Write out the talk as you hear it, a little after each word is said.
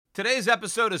Today's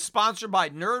episode is sponsored by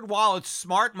NerdWallet's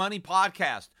Smart Money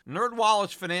Podcast.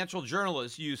 NerdWallet's financial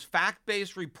journalists use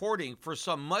fact-based reporting for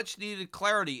some much-needed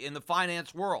clarity in the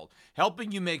finance world,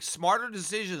 helping you make smarter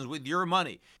decisions with your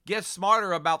money. Get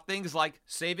smarter about things like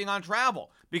saving on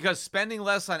travel, because spending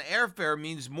less on airfare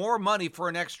means more money for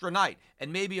an extra night,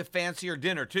 and maybe a fancier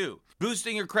dinner too.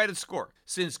 Boosting your credit score,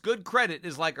 since good credit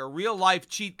is like a real-life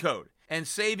cheat code. And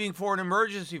saving for an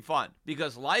emergency fund,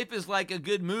 because life is like a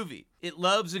good movie. It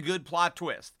loves a good plot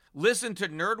twist. Listen to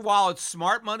NerdWallet's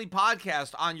Smart Money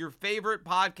Podcast on your favorite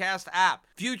podcast app.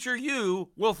 Future you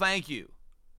will thank you.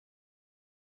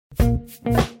 The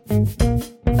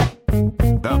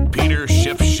Peter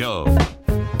Schiff Show.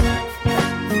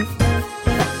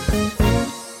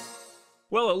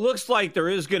 Well, it looks like there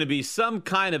is going to be some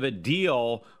kind of a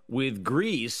deal with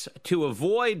Greece to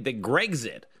avoid the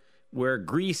Grexit, where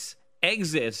Greece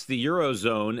exits the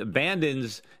Eurozone,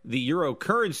 abandons the euro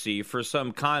currency for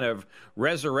some kind of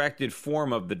resurrected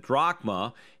form of the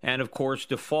drachma, and of course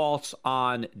defaults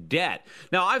on debt.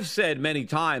 Now, I've said many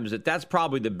times that that's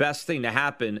probably the best thing to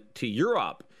happen to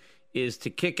Europe, is to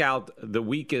kick out the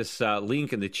weakest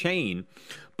link in the chain.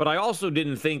 But I also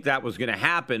didn't think that was going to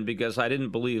happen, because I didn't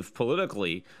believe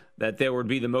politically that there would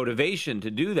be the motivation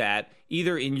to do that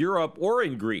either in Europe or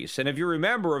in Greece. And if you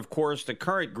remember, of course, the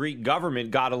current Greek government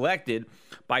got elected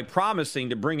by promising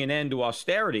to bring an end to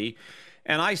austerity.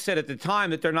 And I said at the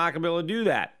time that they're not going to be able to do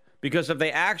that, because if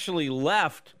they actually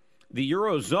left the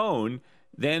Eurozone,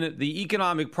 then the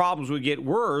economic problems would get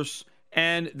worse,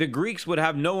 and the Greeks would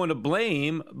have no one to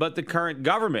blame but the current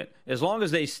government. As long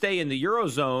as they stay in the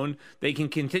Eurozone, they can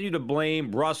continue to blame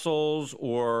Brussels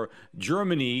or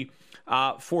Germany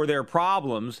for their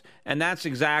problems, and that's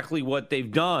exactly what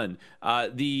they've done.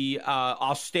 The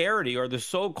austerity, or the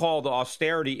so-called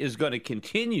austerity, is going to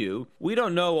continue. We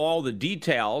don't know all the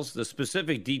details, the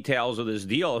specific details of this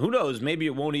deal. Who knows? Maybe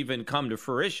it won't even come to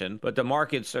fruition, but the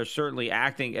markets are certainly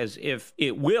acting as if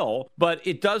it will. But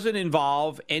it doesn't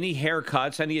involve any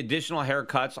haircuts, any additional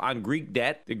haircuts on Greek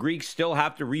debt. The Greeks still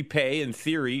have to repay, in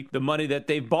theory, the money that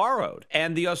they've borrowed.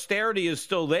 And the austerity is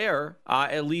still there,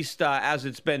 at least as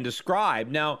it's been described.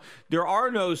 Now, there are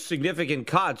no significant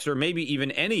cuts, or maybe even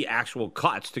any actual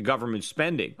cuts to government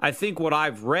spending. I think what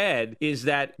I've read is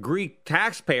that Greek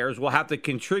taxpayers will have to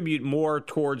contribute more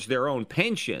towards their own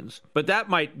pensions, but that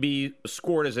might be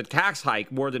scored as a tax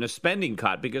hike more than a spending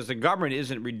cut, because the government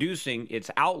isn't reducing its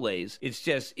outlays. It's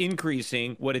just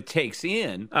increasing what it takes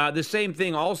in. The same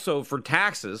thing also for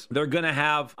taxes. They're going to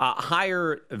have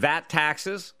higher VAT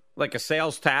taxes, like a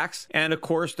sales tax. And of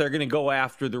course, they're going to go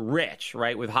after the rich,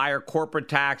 right? With higher corporate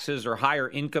taxes or higher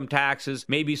income taxes,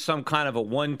 maybe some kind of a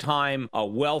one-time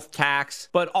wealth tax.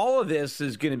 But all of this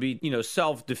is going to be,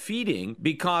 self-defeating,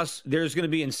 because there's going to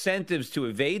be incentives to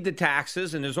evade the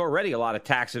taxes. And there's already a lot of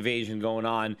tax evasion going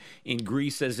on in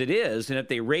Greece as it is. And if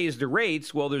they raise the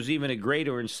rates, well, there's even a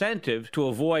greater incentive to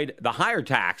avoid the higher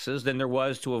taxes than there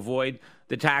was to avoid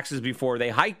the taxes before they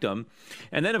hiked them.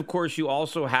 And then, of course, you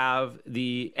also have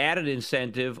the added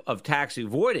incentive of tax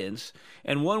avoidance.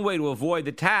 And one way to avoid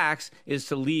the tax is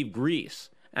to leave Greece.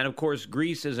 And, of course,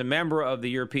 Greece is a member of the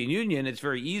European Union. It's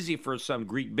very easy for some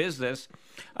Greek business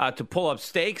to pull up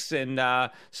stakes and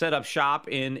set up shop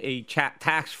in a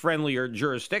tax-friendlier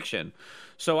jurisdiction.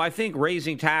 So I think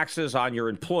raising taxes on your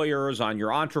employers, on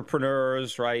your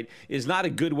entrepreneurs, right, is not a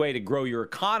good way to grow your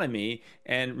economy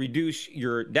and reduce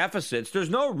your deficits. There's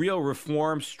no real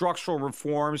reforms, structural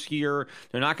reforms here.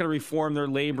 They're not going to reform their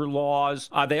labor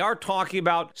laws. They are talking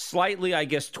about slightly,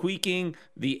 tweaking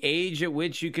the age at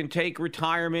which you can take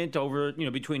retirement over,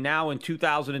 between now and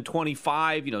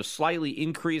 2025, slightly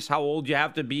increase how old you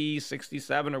have to be,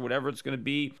 67 or whatever it's going to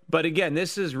be. But again,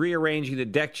 this is rearranging the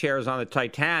deck chairs on the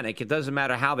Titanic. It doesn't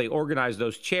matter how they organize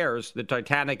those chairs. The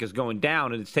Titanic is going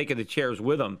down, and it's taking the chairs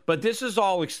with them. But this is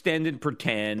all extend and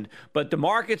pretend. But the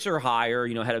markets are higher.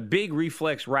 Had a big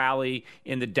reflex rally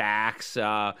in the DAX.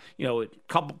 A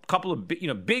couple of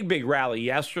big rally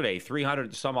yesterday, 300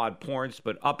 and some odd points,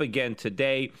 but up again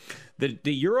today. The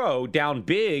euro down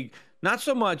big. Not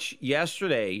so much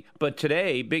yesterday, but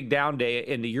today, big down day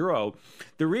in the euro.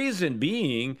 The reason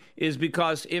being is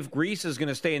because if Greece is going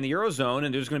to stay in the Eurozone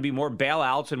and there's going to be more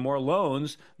bailouts and more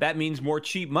loans, that means more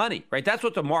cheap money, right? That's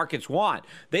what the markets want.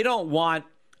 They don't want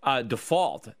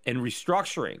default and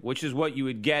restructuring, which is what you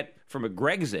would get from a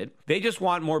Grexit. They just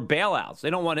want more bailouts.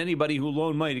 They don't want anybody who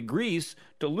loaned money to Greece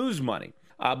to lose money.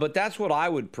 But that's what I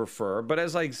would prefer. But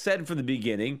as I said from the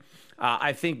beginning,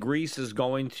 I think Greece is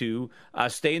going to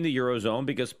stay in the Eurozone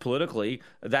because politically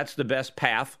that's the best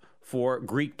path for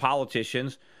Greek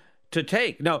politicians to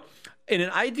take. Now, in an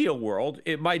ideal world,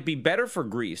 it might be better for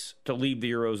Greece to leave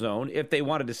the Eurozone if they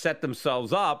wanted to set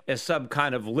themselves up as some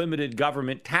kind of limited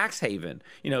government tax haven,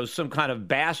 some kind of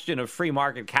bastion of free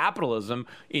market capitalism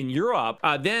in Europe.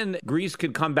 Then Greece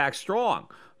could come back strong.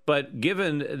 But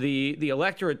given the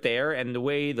electorate there and the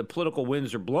way the political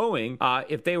winds are blowing,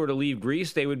 if they were to leave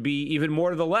Greece, they would be even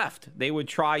more to the left. They would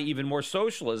try even more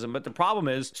socialism. But the problem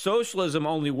is socialism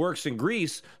only works in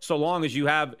Greece so long as you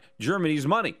have Germany's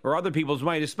money or other people's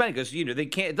money to spend, because they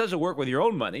can't. It doesn't work with your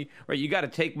own money, right? You got to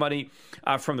take money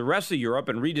from the rest of Europe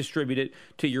and redistribute it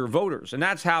to your voters. And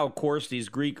that's how, of course, these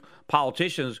Greek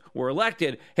politicians were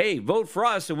elected. Hey, vote for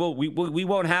us, and we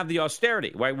won't have the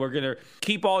austerity, right? We're going to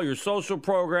keep all your social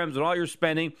programs and all your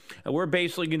spending, and we're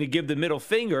basically going to give the middle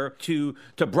finger to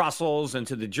Brussels and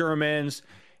to the Germans.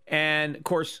 And of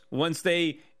course, once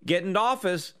they get into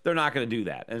office, they're not going to do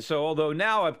that. And so, although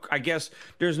now I guess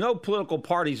there's no political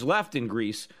parties left in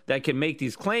Greece that can make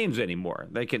these claims anymore,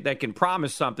 that can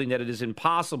promise something that it is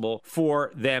impossible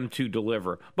for them to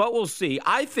deliver. But we'll see.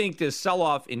 I think this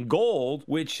sell-off in gold,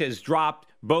 which has dropped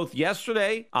both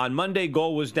yesterday, on Monday,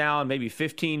 gold was down maybe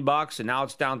 $15, and now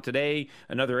it's down today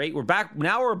another $8. We're back,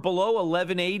 now we're below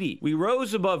 1180. We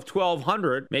rose above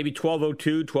 1200, maybe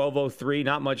 1202, 1203,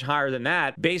 not much higher than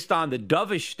that, based on the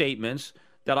dovish statements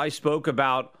that I spoke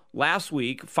about last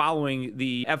week following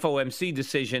the FOMC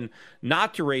decision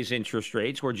not to raise interest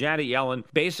rates, where Janet Yellen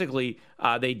basically,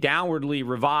 they downwardly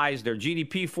revised their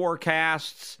GDP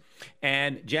forecasts.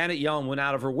 And Janet Yellen went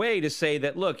out of her way to say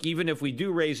that, look, even if we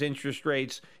do raise interest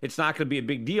rates, it's not going to be a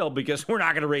big deal because we're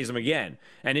not going to raise them again.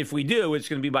 And if we do, it's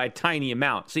going to be by a tiny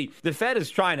amount. See, the Fed is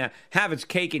trying to have its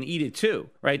cake and eat it too,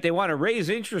 right? They want to raise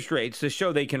interest rates to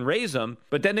show they can raise them,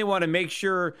 but then they want to make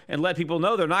sure and let people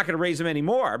know they're not going to raise them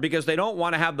anymore because they don't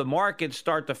want to have the market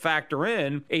start to factor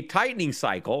in a tightening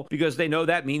cycle, because they know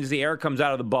that means the air comes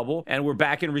out of the bubble and we're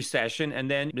back in recession, and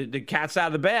then the cat's out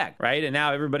of the bag, right? And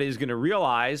now everybody is going to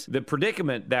realize the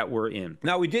predicament that we're in.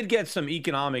 Now, we did get some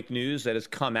economic news that has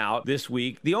come out this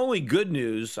week. The only good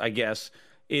news, I guess,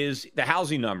 is the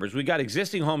housing numbers. We got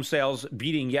existing home sales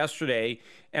beating yesterday,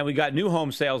 and we got new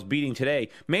home sales beating today,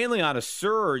 mainly on a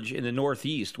surge in the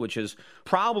Northeast, which is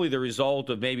probably the result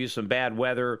of maybe some bad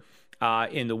weather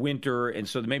in the winter, and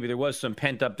so maybe there was some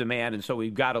pent-up demand, and so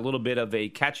we've got a little bit of a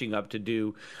catching up to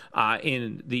do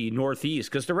in the Northeast,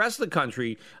 because the rest of the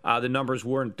country, the numbers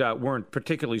weren't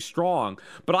particularly strong.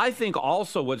 But I think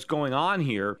also what's going on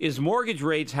here is mortgage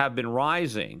rates have been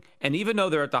rising, and even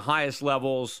though they're at the highest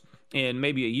levels in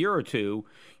maybe a year or two,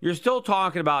 you're still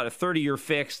talking about a 30-year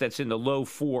fix that's in the low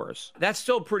fours. That's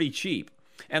still pretty cheap.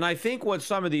 And I think what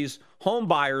some of these home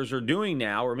buyers are doing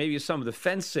now, or maybe some of the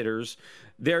fence sitters,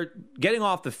 they're getting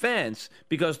off the fence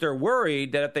because they're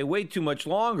worried that if they wait too much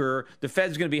longer, the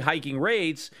Fed's going to be hiking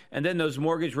rates, and then those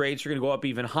mortgage rates are going to go up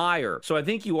even higher. So I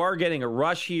think you are getting a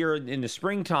rush here in the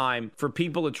springtime for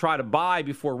people to try to buy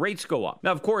before rates go up.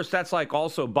 Now, of course, that's like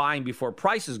also buying before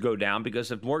prices go down, because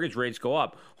if mortgage rates go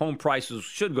up, home prices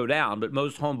should go down, but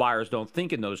most home buyers don't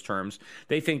think in those terms.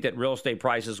 They think that real estate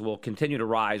prices will continue to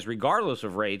rise regardless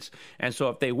of rates, and so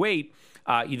if they wait,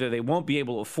 either they won't be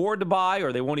able to afford to buy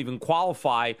or they won't even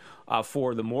qualify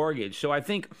for the mortgage. So I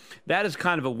think that is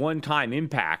kind of a one-time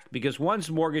impact, because once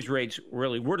mortgage rates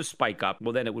really were to spike up,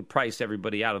 well, then it would price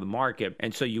everybody out of the market,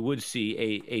 and so you would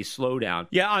see a slowdown.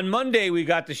 Yeah, on Monday, we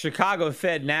got the Chicago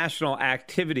Fed National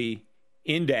Activity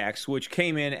Index, which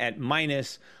came in at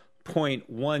minus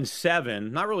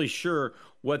 0.17. Not really sure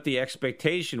what the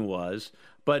expectation was,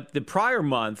 but the prior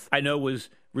month, I know, was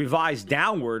revised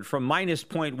downward from minus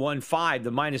 0.15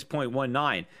 to minus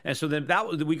 0.19. And so then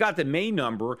we got the May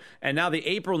number, and now the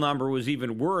April number was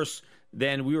even worse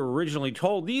than we were originally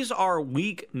told. These are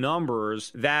weak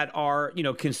numbers that are,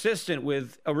 consistent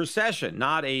with a recession,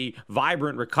 not a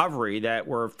vibrant recovery that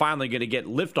we're finally going to get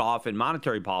liftoff in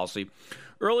monetary policy.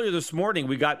 Earlier this morning,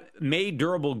 we got May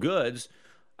durable goods,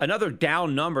 another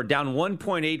down number, down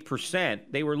 1.8%.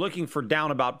 They were looking for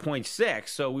down about 0.6,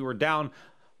 so we were down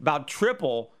about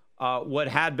triple what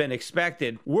had been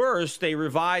expected. Worse, they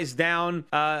revised down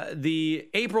the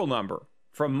April number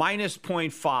from minus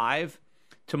 0.5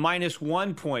 to minus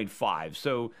 1.5.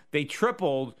 So they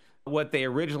tripled what they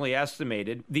originally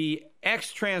estimated. The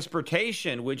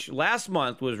ex-transportation, which last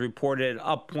month was reported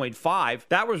up 0.5,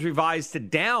 that was revised to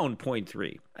down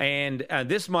 0.3. And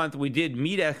this month we did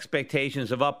meet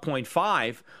expectations of up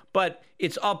 0.5, but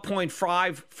it's up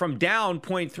 0.5 from down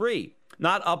 0.3.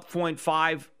 not up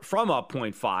 0.5 from up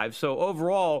 0.5. So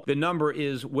overall, the number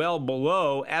is well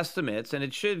below estimates, and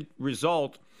it should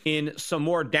result in some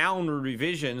more downward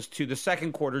revisions to the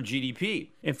second quarter GDP.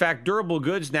 In fact, durable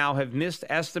goods now have missed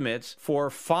estimates for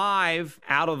 5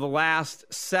 out of the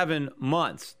last 7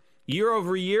 months. Year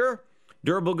over year,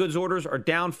 durable goods orders are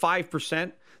down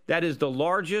 5%. That is the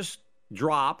largest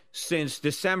drop since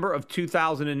December of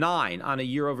 2009 on a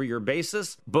year-over-year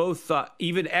basis. Both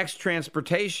even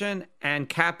ex-transportation and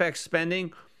CapEx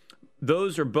spending,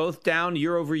 those are both down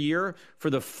year-over-year for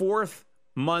the 4th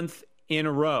month in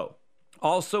a row.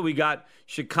 Also, we got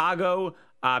Chicago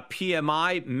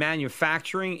PMI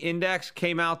Manufacturing Index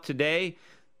came out today.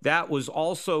 That was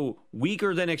also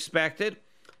weaker than expected.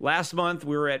 Last month,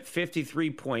 we were at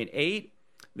 53.8.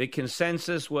 The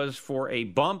consensus was for a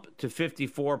bump to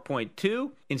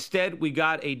 54.2. Instead, we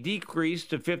got a decrease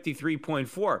to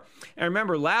 53.4. And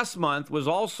remember, last month was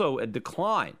also a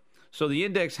decline. So the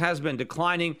index has been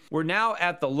declining. We're now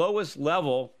at the lowest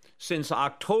level since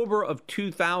October of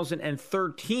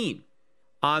 2013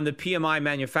 on the PMI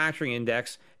Manufacturing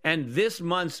Index. And this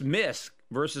month's miss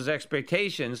versus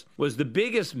expectations was the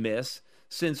biggest miss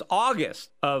since August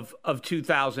of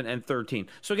 2013.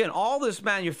 So again, all this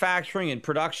manufacturing and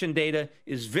production data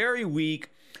is very weak.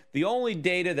 The only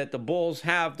data that the bulls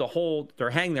have to hold or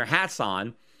hang their hats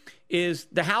on is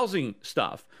the housing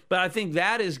stuff. But I think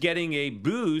that is getting a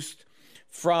boost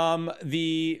from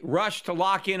the rush to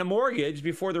lock in a mortgage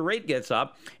before the rate gets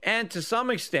up, and to some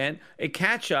extent a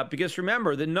catch up, because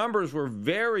remember, the numbers were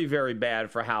very, very bad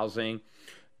for housing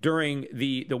during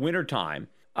the wintertime.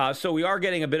 So we are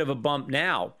getting a bit of a bump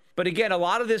now. But again, a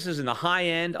lot of this is in the high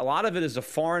end. A lot of it is the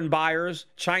foreign buyers.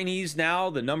 Chinese now,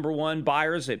 the number one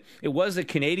buyers. It was the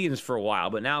Canadians for a while,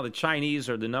 but now the Chinese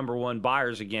are the number one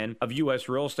buyers again of U.S.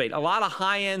 real estate. A lot of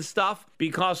high-end stuff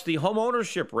because the home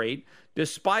ownership rate,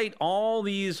 despite all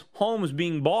these homes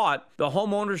being bought, the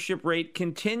home ownership rate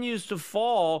continues to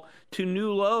fall to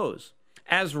new lows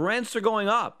as rents are going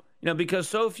up. Because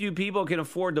so few people can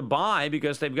afford to buy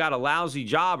because they've got a lousy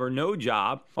job or no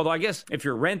job. Although I guess if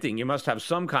you're renting, you must have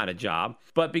some kind of job.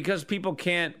 But because people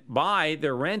can't buy,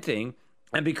 they're renting.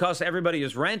 And because everybody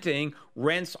is renting,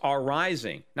 rents are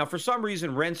rising. Now, for some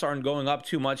reason, rents aren't going up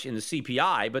too much in the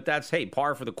CPI, but that's,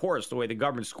 par for the course, the way the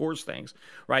government scores things,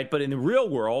 right? But in the real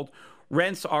world,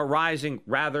 rents are rising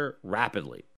rather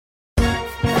rapidly.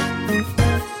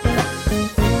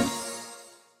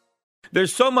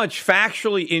 There's so much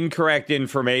factually incorrect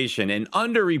information and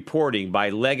underreporting by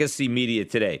legacy media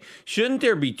today. Shouldn't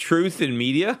there be truth in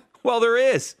media? Well, there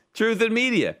is. Truth in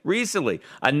Media. Recently,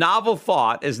 a novel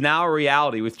thought is now a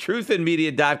reality with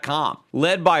truthinmedia.com.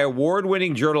 Led by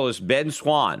award-winning journalist Ben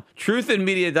Swan,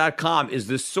 truthinmedia.com is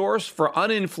the source for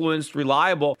uninfluenced,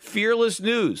 reliable, fearless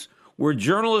news, where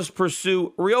journalists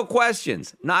pursue real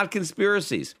questions, not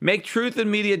conspiracies. Make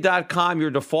truthinmedia.com your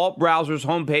default browser's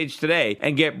homepage today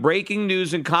and get breaking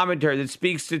news and commentary that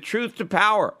speaks the truth to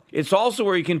power. It's also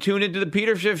where you can tune into the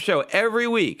Peter Schiff Show every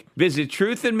week. Visit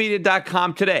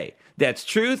truthinmedia.com today. That's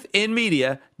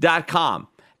truthinmedia.com.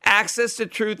 Access to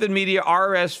Truth in Media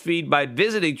RSS feed by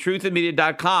visiting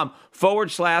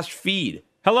truthinmedia.com/feed.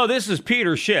 Hello, this is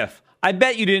Peter Schiff. I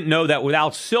bet you didn't know that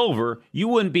without silver, you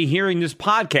wouldn't be hearing this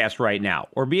podcast right now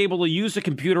or be able to use a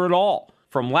computer at all.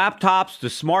 From laptops to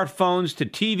smartphones to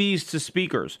TVs to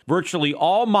speakers, virtually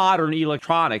all modern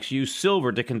electronics use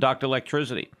silver to conduct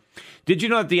electricity. Did you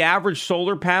know that the average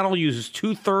solar panel uses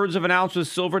 2/3 of an ounce of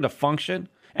silver to function?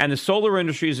 And the solar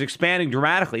industry is expanding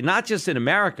dramatically, not just in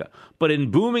America, but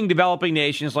in booming developing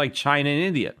nations like China and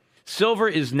India. Silver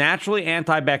is naturally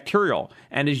antibacterial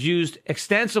and is used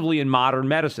extensively in modern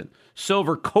medicine.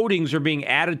 Silver coatings are being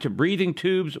added to breathing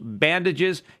tubes,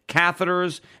 bandages,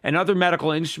 catheters, and other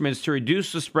medical instruments to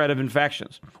reduce the spread of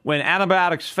infections. When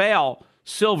antibiotics fail,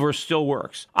 silver still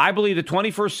works. I believe the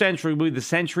 21st century will be the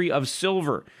century of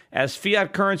silver. As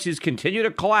fiat currencies continue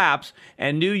to collapse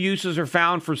and new uses are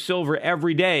found for silver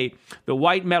every day, the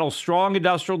white metal's strong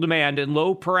industrial demand and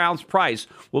low per ounce price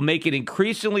will make it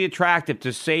increasingly attractive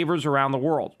to savers around the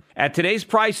world. At today's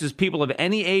prices, people of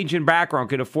any age and background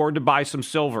can afford to buy some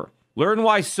silver. Learn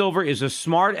why silver is a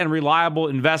smart and reliable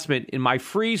investment in my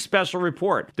free special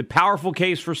report, The Powerful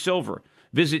Case for Silver.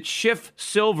 Visit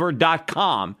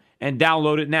schiffsilver.com and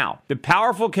download it now. The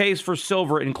Powerful Case for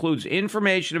Silver includes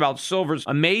information about silver's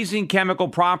amazing chemical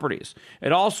properties.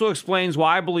 It also explains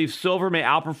why I believe silver may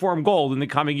outperform gold in the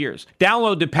coming years.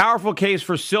 Download The Powerful Case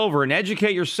for Silver and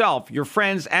educate yourself, your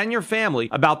friends, and your family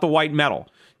about the white metal.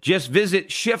 Just visit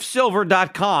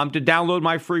schiffsilver.com to download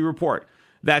my free report.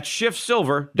 That's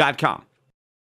schiffsilver.com.